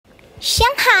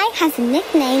Shanghai has a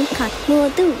nickname called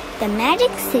Modu, the magic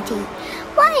city.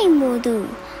 Why Modu?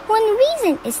 One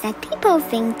reason is that people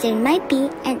think there might be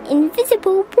an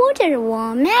invisible water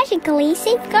wall magically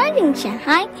safeguarding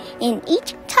Shanghai in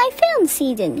each typhoon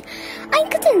season. I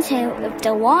couldn't tell if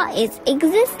the wall is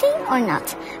existing or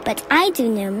not, but I do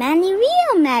know many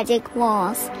real magic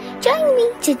walls. Join me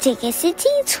to take a city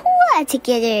tour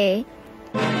together.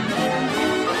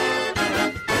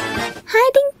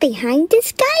 Hiding behind the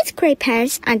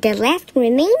skyscrapers are the last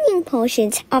remaining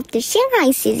portions of the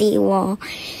Shanghai City Wall,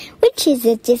 which is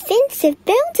a defensive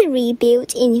boundary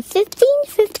built in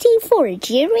 1554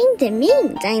 during the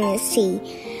Ming Dynasty.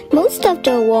 Most of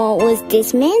the wall was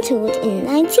dismantled in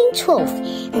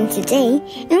 1912, and today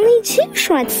only two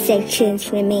short sections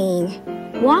remain.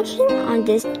 Walking on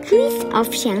the streets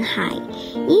of Shanghai,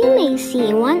 you may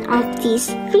see one of these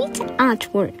street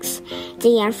artworks.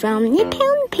 They are from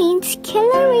Nippon Paint's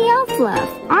Gallery of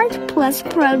Love Art Plus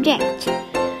project.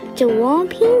 The wall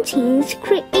paintings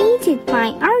created by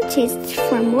artists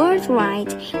from worldwide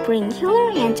bring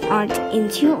color and art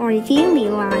into our daily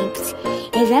lives,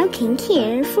 evoking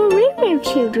care for river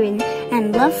children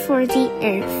and love for the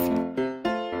earth.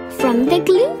 From the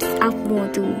glimpse of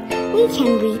Modu, we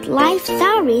can read life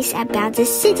stories about the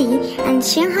city and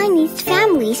Shanghainese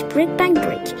families brick by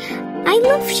brick. I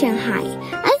love Shanghai.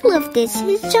 I love this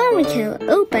historical,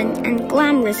 open, and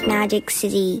glamorous magic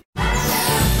city.